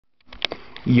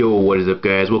Yo, what is up,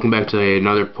 guys? Welcome back to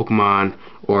another Pokemon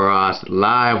ORAS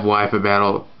live Wi-Fi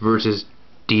battle versus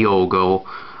Diogo.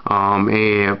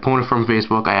 A opponent from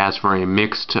Facebook. I asked for a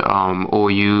mixed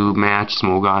OU match,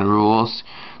 Smogon rules.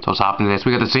 So let's hop into this.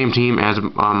 We got the same team as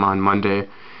on Monday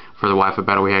for the Wi-Fi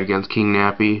battle we had against King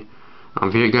Nappy.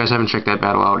 If you guys haven't checked that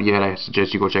battle out yet, I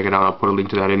suggest you go check it out. I'll put a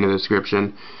link to that in the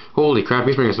description. Holy crap,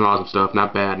 he's bringing some awesome stuff.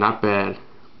 Not bad, not bad.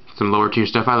 Some lower tier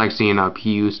stuff. I like seeing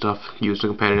PU stuff used to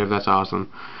competitive. That's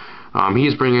awesome. He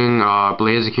is bringing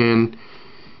Blaziken,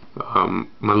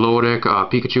 Melodic,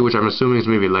 Pikachu, which I'm assuming is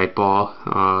maybe Light Ball.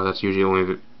 That's usually only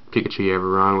the Pikachu you ever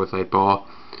run with Light Ball.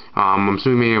 I'm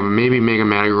assuming maybe Mega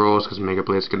Metagross because Mega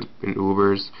Blaziken in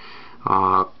Ubers.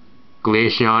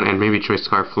 Glaceon and maybe Choice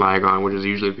Scarf Flygon, which is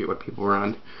usually what people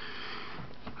run.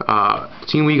 The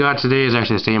team we got today is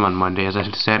actually the same on Monday, as I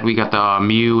said. We got the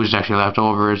Mew, which is actually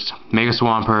leftovers. Mega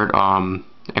Swampert,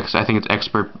 I think it's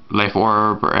Expert Life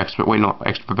Orb or Expert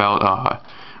Belt,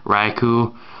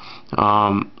 Raikou,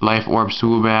 Life Orb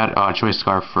Zubat, Choice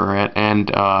Scarf for it, and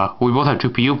we both have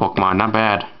two PU Pokemon. Not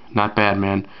bad, not bad,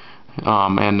 man.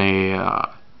 And I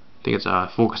think it's a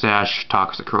Focus Ash,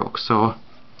 Toxicroak. So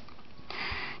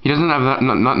he doesn't have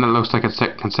nothing that looks like it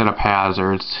can set up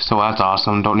hazards, so that's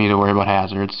awesome. Don't need to worry about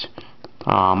hazards.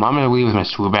 I'm going to lead with my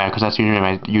Zubat because that's usually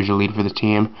my usual lead for the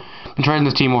team. Been trying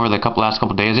this team over the last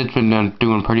couple days. It's been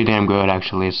doing pretty damn good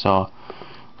actually, so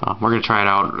we're going to try it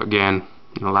out again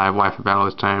in a live Wi-Fi battle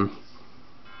this time.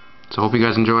 So hope you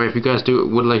guys enjoy. If you guys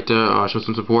would like to show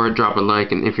some support, drop a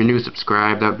like, and if you're new,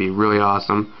 subscribe. That would be really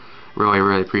awesome.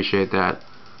 Really appreciate that.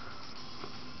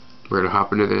 We're going to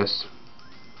hop into this.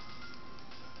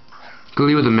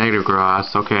 Glee with the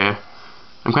Metagross, okay.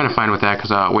 I'm kind of fine with that,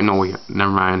 because, wait, no,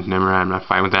 never mind, I'm not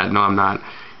fine with that. No, I'm not.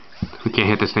 We can't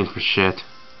hit this thing for shit.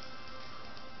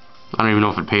 I don't even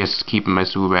know if it pays keeping my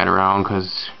Zubat around,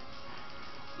 because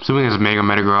I'm assuming it's Mega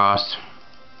Metagross.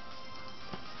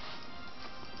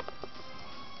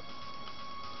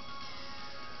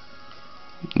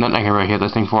 Nothing I can really hit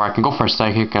this thing for. I can go for a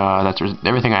Psychic, that's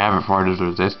everything I have it for is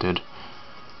resisted.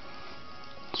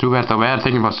 Zubat, the bad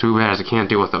thing about Zubat is it can't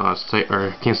deal with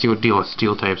deal with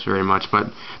steel types very much,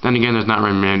 but then again, there's not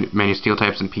very many steel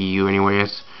types in PU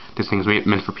anyways. This thing's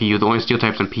meant for PU. The only steel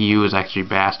types in PU is actually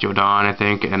Bastiodon, I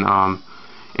think, and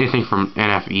anything from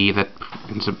NFE that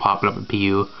ends up popping up in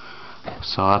PU.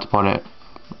 So that's about it.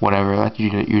 Whatever, that's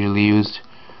usually used.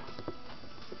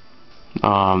 The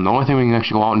only thing we can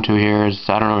actually go out into here is,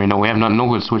 I don't really know, we have no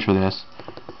good switch for this.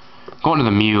 Going to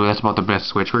the Mew, that's about the best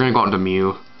switch. We're going to go out into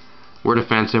Mew. We're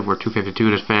defensive, we're 252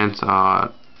 defense,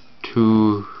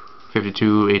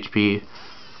 252 HP.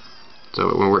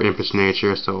 So when we're Impish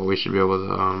Nature, so we should be able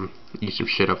to eat some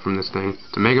shit up from this thing.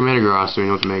 It's a Mega Metagross, so we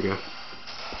know it's Mega.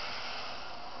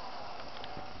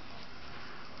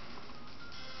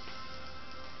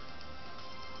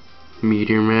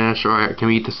 Meteor Mash, alright, can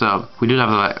we eat this up? We do have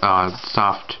a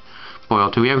soft boil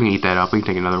too, yeah, we can eat that up, we can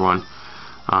take another one.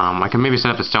 I can maybe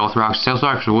set up the Stealth Rock. Stealth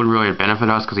Rock would really benefit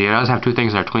us because he does have two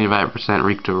things that are 25%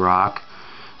 weak to Rock,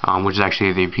 which is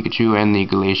actually the Pikachu and the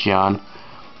Glaceon.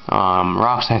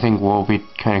 Rocks I think will be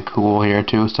kind of cool here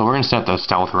too, so we're going to set the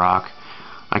Stealth Rock.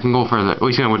 I can go for the,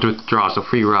 he's going to withdraw, so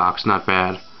free Rocks, not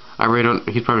bad. I really don't,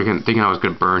 he's probably thinking I was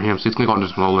going to burn him, so he's going to go into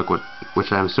Snow Liquid,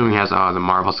 which I'm assuming has the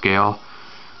Marble Scale.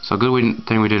 So good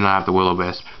thing we did not have the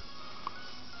Will-O-Wisp.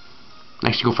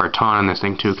 Actually go for a taunt on this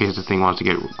thing too, in case this thing wants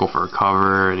to go for a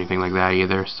cover or anything like that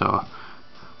either. So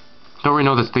don't really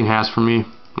know what this thing has for me.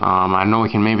 I know we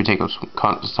can maybe take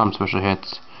some special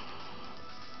hits.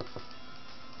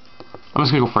 I'm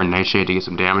just gonna go for a Nightshade to get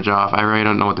some damage off. I really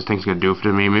don't know what this thing's gonna do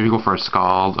to me. Maybe go for a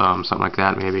Scald, something like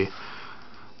that maybe.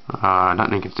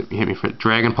 Nothing can hit me for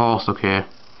Dragon Pulse. Okay,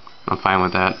 I'm fine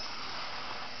with that.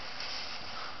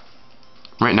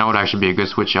 Right now would actually be a good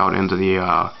switch out into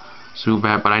the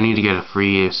Zubat, but I need to get a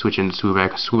free switch into Zubat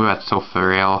because Zubat's so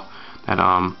frail that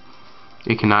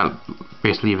it cannot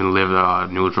basically even live a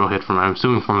neutral hit from, I'm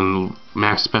assuming, from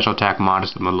max special attack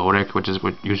modest Melodic, which is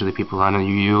what usually people run in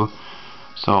UU.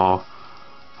 So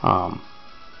I'm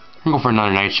gonna go for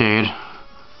another Nightshade.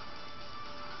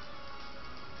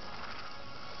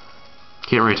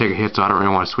 Can't really take a hit, so I don't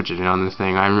really want to switch it in on this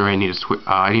thing. I really need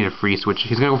I need a free switch.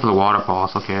 He's gonna go for the Water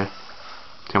Pulse. Okay.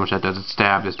 See how much that does. It's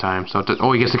stab this time. So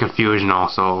oh, he gets the Confusion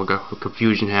also. We'll go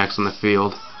Confusion hacks on the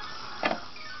field.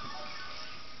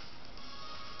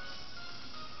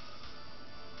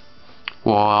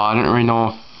 Well, I didn't really know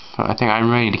if I think I'm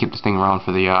ready to keep this thing around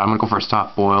for the. I'm gonna go for a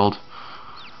Soft Boiled.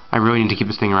 I really need to keep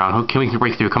this thing around. Can we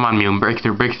break through? Come on, Mew, break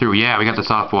through. Yeah, we got the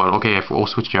Soft Boiled. Okay, we'll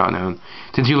switch you out now.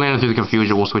 Since you landed through the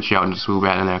Confusion, we'll switch you out into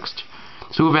Zubat next.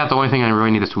 Zubat, the only thing I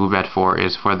really need the Zubat for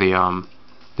is for the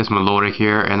this melodic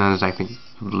here, and then there's I think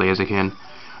Blaziken.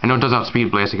 I know it does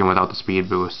outspeed Blaziken without the speed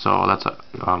boost, so that's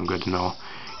good to know.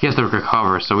 He has to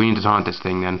recover, so we need to taunt this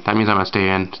thing then. That means I'm gonna stay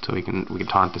in so we can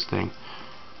taunt this thing.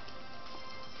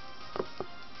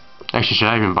 Actually, should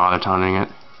I even bother taunting it?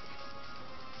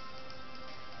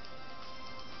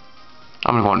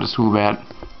 I'm gonna go into Swampert.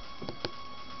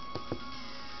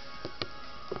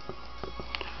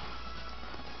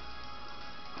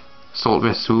 Assault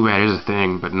Vest Swampert is a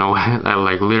thing, but no,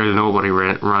 like literally nobody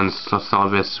runs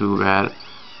Assault Vest Swampert.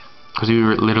 Because he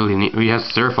literally he has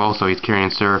Surf also, he's carrying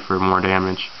Surf for more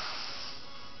damage.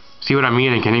 See what I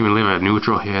mean? I can't even live a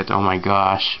neutral hit, oh my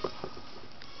gosh.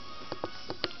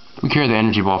 We carry the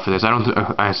energy ball for this.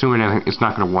 I assume it's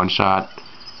not going to one-shot.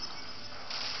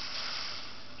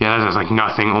 Yeah, that's like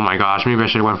nothing, oh my gosh, maybe I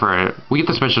should have went for it. We get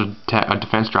the special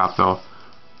defense drop though.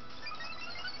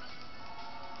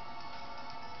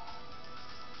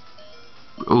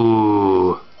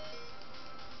 Ooh.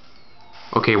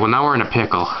 Okay, well now we're in a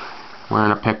pickle. We're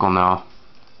in a pickle now.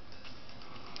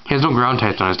 He has no ground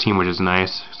types on his team, which is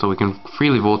nice. So we can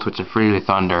freely Volt Switch and freely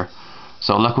Thunder.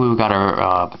 So luckily we got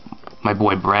our, my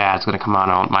boy Brad's gonna come on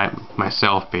out,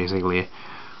 myself basically.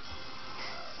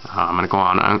 I'm gonna go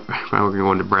on, we're gonna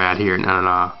go into Brad here and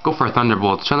go for a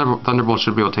Thunderbolt. Thunderbolt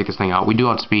should be able to take this thing out. We do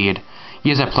outspeed. He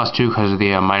has that +2 because of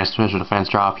the minus special defense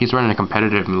drop. He's running a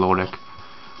competitive Melodic.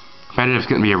 Competitive is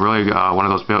going to be a really one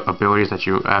of those abilities that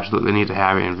you absolutely need to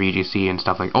have in VGC and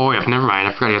stuff like. Oh yeah, never mind.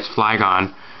 I forgot he has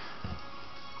Flygon.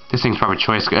 This thing's probably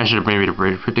choice. I should have maybe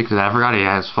predicted that. I forgot he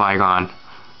has Flygon.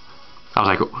 I was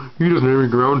like, oh, he doesn't have any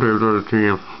ground types on the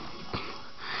team.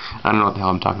 I don't know what the hell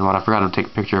I'm talking about. I forgot to take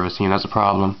a picture of his team. That's a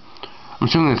problem. I'm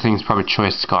assuming this thing's probably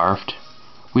choice Scarfed.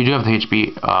 We do have the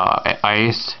HB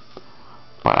Ice,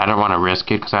 but I don't want to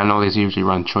risk it because I know these usually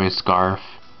run choice Scarf.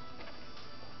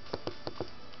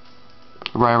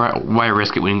 Why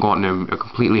risk it when you can go into a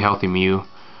completely healthy Mew?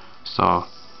 So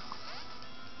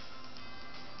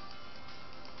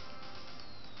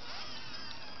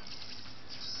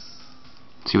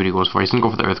let's see what he goes for. He's gonna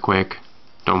go for the Earthquake.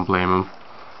 Don't blame him.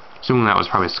 Assuming that was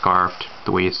probably Scarfed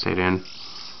the way he stayed in.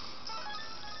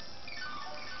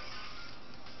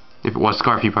 If it was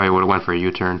Scarf, he probably would have went for a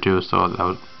U-turn too. So that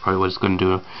was probably what it's gonna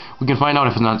do. We can find out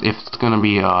if it's gonna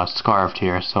be Scarfed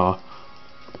here. So.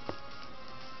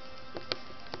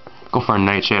 Go for a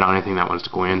Nightshade on anything that wants to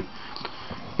go in.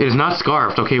 It is not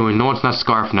Scarfed. Okay, we know it's not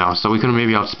Scarfed now, so we could have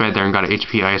maybe outsped there and got an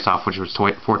HP Ice off, which was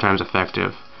 4 times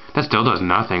effective. That still does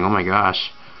nothing. Oh my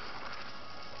gosh.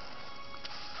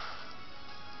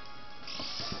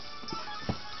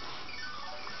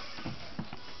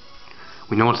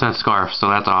 We know it's not Scarf, so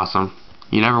that's awesome.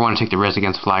 You never want to take the risk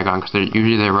against Flygon because they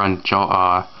usually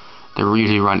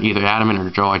run either Adamant or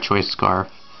Joy Choice Scarf.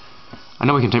 I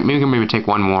know we can maybe take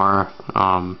one more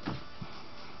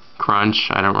Crunch.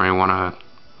 I don't really want to.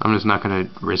 I'm just not going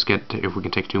to risk it if we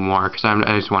can take 2 more because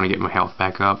I just want to get my health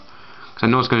back up. Because I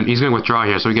know he's going to withdraw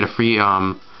here, so we get a free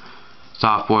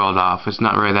soft boiled off. It's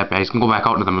not really that bad. He's going to go back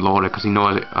out to the Melodic because he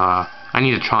knows I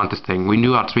need to taunt this thing. We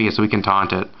knew outspeed it, so we can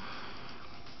taunt it.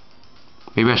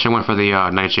 Maybe I should have went for the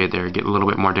Nightshade there, get a little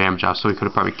bit more damage off, so we could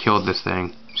have probably killed this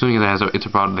thing. Assuming that it's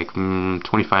about like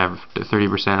 25 to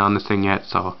 30% on this thing yet,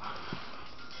 so.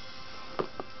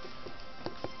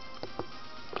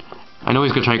 I know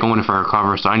he's going to try going for a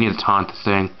recover, so I need to taunt this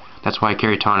thing. That's why I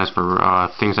carry taunt is for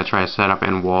things that try to set up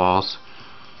in walls.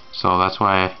 So that's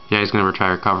why, yeah, he's going to try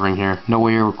recovering here. No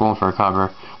way we're going for a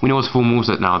recover. We know his full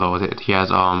moveset now, though. He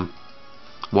has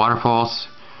Water Pulse,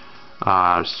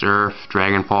 Surf,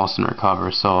 Dragon Pulse, and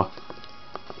Recover. So,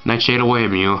 Nightshade away,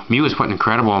 Mew. Mew is putting an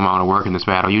incredible amount of work in this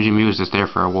battle. Usually Mew is just there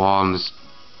for a wall and just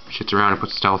shits around and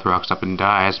puts Stealth Rocks up and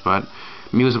dies, but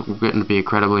Mew is getting to be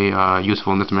incredibly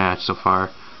useful in this match so far.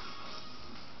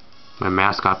 My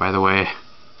mascot, by the way.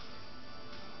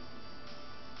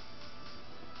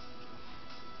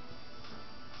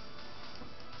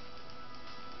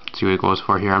 Let's see what he goes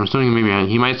for here. I'm assuming maybe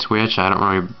he might switch. I don't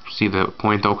really see the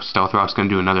point though, because Stealth Rock's going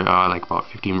to do another like about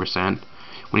 15%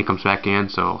 when he comes back in.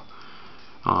 So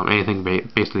anything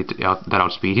basically that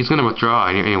outspeed. He's going to withdraw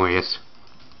anyways.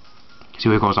 See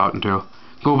what he goes out into.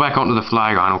 Go back out into the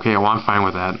Flygon. Okay, well I'm fine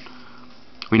with that.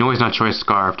 We know he's not choice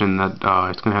Scarfed, and that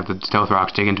it's going to have the Stealth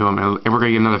Rocks dig into him, and we're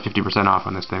going to get another 50% off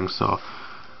on this thing, so.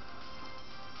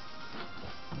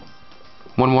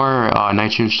 One more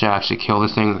Nightshade to actually kill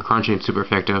this thing. Crunch ain't super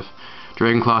effective.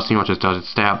 Dragon Claw, see what it does. It's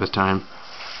stab this time.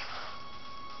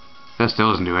 That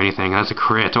still doesn't do anything. That's a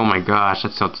crit. Oh my gosh,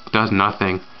 that still does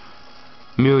nothing.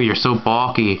 Mew, you're so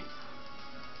bulky.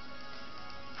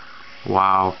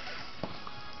 Wow.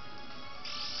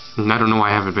 And I don't know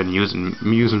why I haven't been using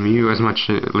Mew as much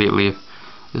lately.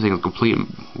 This thing is a complete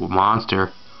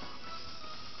monster.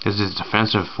 This is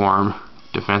defensive form,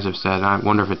 defensive set. I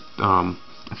wonder if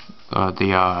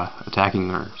the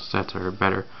attacking sets are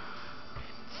better.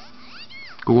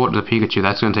 Go out to the Pikachu.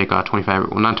 That's going to take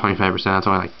 25. Well, not 25%. That's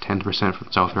only like 10%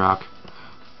 from South Rock.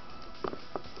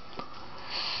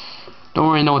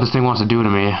 Don't really know what this thing wants to do to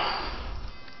me.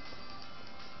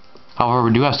 However,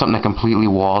 we do have something that completely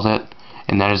walls it,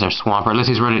 and that is our Swampert. Unless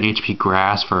he's running HP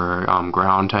Grass for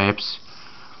ground types,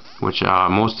 which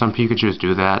some Pikachus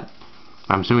do that.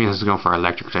 I'm assuming this is going for an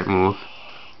electric type move.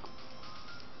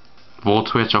 Volt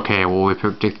Switch. Okay, well we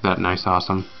predicted that. Nice,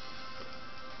 awesome.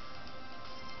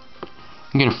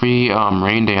 I'm get a free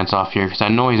Rain Dance off here because I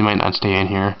know he might not stay in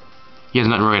here. He has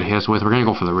nothing really to hit us with. We're gonna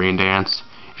go for the Rain Dance.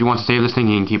 If he wants to save this thing,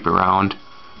 he can keep it around.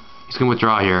 He's gonna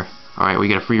withdraw here. Alright, we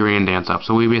get a free Rain Dance up.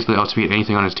 So we basically outspeed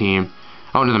anything on his team.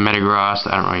 Out into the Metagross,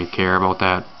 I don't really care about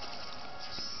that.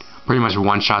 Pretty much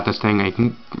one-shot this thing.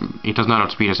 He does not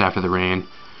outspeed us after the rain.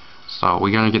 So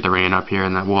we're gonna get the rain up here,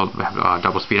 and then we'll have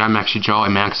double speed. I'm actually Jolly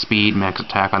max speed, max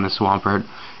attack on this Swampert.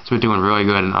 It's been doing really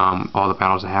good in all the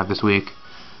battles I have this week.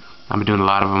 I've been doing a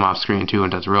lot of them off screen too,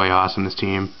 and that's really awesome. This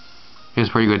team. It was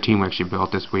a pretty good team we actually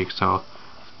built this week. So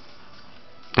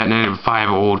that -5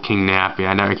 old King Nappy,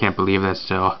 I can't believe that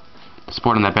still. The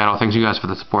support in that battle. Thanks you guys for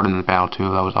the support in the battle too.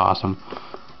 That was awesome.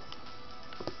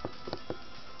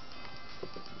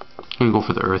 I'm gonna go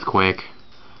for the Earthquake.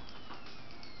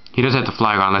 He does have the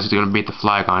Flygon unless he's gonna bait the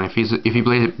Flygon. If he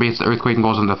baits the Earthquake and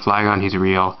goes on the Flygon, he's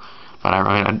real. But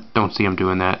I don't see him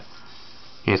doing that.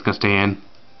 Yeah, he's gonna stay in.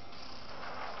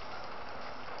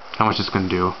 How much is this gonna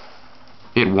do?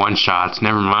 It one-shots.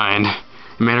 Never mind.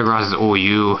 Metagross is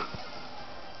OU.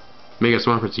 Mega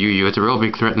Swampert's UU. It's a real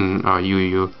big threat in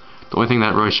UU. The only thing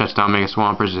that really shuts down Mega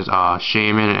Swampert is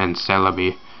Shaman and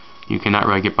Celebi. You cannot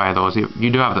really get by those. You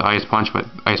do have the Ice Punch, but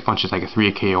Ice Punch is like a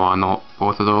 3 KO on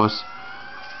both of those.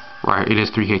 Right, it is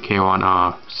 3 KO on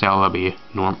Celebi.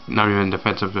 Not even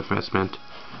defensive investment.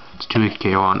 It's 2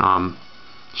 KO on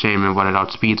Shaman, but it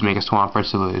outspeeds Mega Swampert,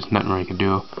 so there's nothing really can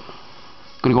do.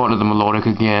 Gonna go into the Melodic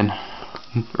again.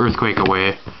 Earthquake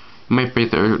away. He might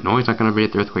bait the no, he's not gonna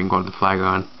bait the Earthquake and go into the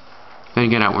Flygon. Then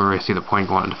again, I don't really see the point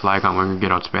going into Flygon. We're gonna get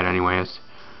outsped anyways.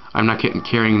 I'm not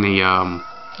carrying the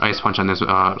Ice Punch on this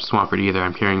Swampert either.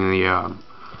 I'm carrying the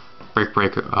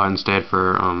Break instead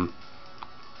for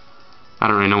I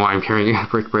don't really know why I'm carrying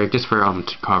Break just for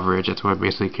coverage. That's what I'm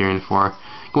basically carrying it for.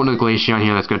 Going to the Glaceon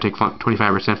here. That's gonna take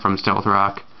 25% from Stealth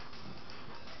Rock.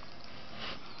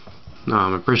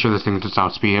 I'm pretty sure this thing just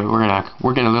outspeed.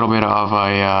 We're getting a little bit of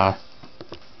a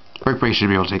Break should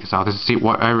be able to take us out. This is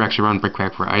what I actually run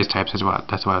Break for ice types as well.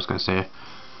 That's what I was gonna say.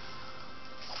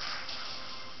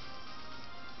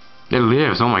 It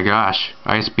lives. Oh my gosh.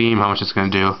 Ice Beam. How much it's gonna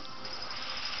do?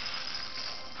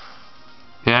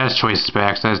 Yeah, that's choice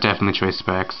specs. That is definitely choice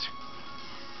specs.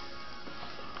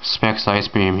 Specs Ice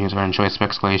Beam. He's running choice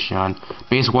specs Glaceon.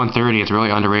 Base 130. It's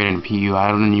really underrated in PU. I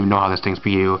don't even know how this thing's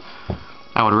PU.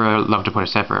 I would really love to put a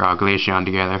set for Glaceon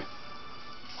together.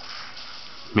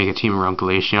 Make a team around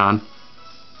Glaceon.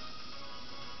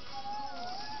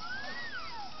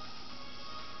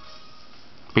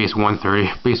 Base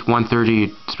 130. Base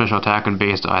 130 special attack and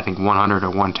base I think 100 or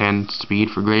 110 speed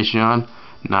for Glaceon.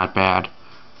 Not bad.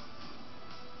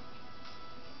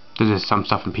 There's some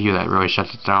stuff in PU that really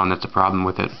shuts it down. That's the problem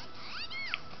with it.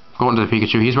 Going to the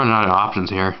Pikachu. He's running out of options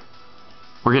here.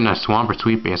 We're getting a Swampert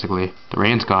sweep basically. The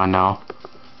rain's gone now.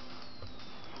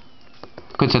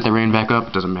 Could set the rain back up.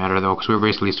 It doesn't matter though, because we're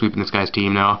basically sweeping this guy's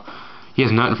team now. He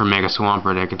has nothing for Mega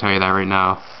Swampert. I can tell you that right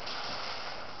now.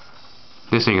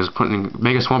 This thing is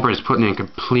Mega Swampert is putting in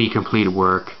complete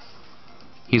work.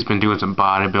 He's been doing some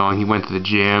bodybuilding. He went to the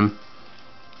gym.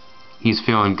 He's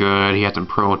feeling good. He had some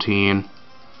protein.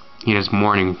 He has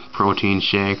morning protein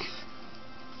shake.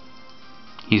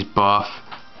 He's buff.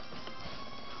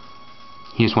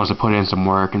 He just wants to put in some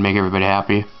work and make everybody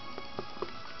happy.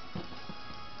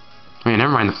 Hey,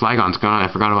 never mind, the Flygon's gone.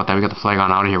 I forgot about that. We got the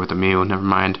Flygon out of here with the Mew. Never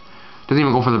mind. Doesn't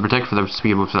even go for the Protect for the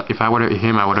speed boost. If I would have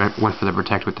him, I would have went for the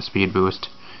Protect with the speed boost.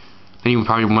 Then he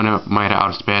probably might have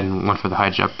outsped and went for the high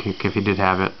jump kick if he did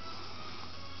have it.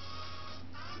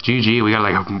 GG, we got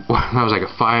like that was like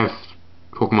a 5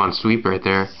 Pokemon sweep right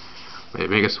there.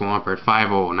 Mega Swampert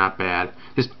 5-0, not bad.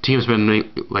 This team's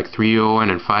been like 3-0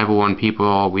 and 5-0 people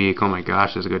all week. Oh my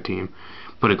gosh, that's a good team.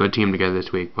 Put a good team together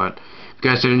this week. But if you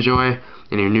guys did enjoy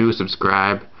and you're new,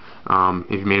 subscribe.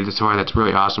 If you made it this far, that's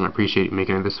really awesome. I appreciate you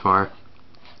making it this far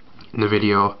in the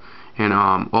video. And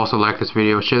also like this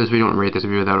video, share this video, and rate this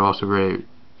video. That would also really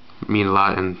mean a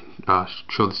lot and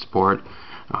show the support.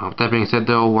 With that being said,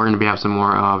 though, we're going to have some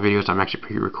more videos. I'm actually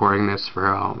pre-recording this for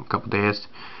a couple days.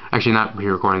 Actually, not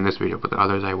re-recording this video, but the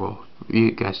others I will.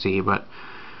 You guys see. But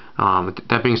with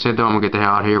that being said, though, I'm gonna get the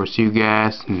hell out of here. We'll see you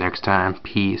guys next time.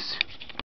 Peace.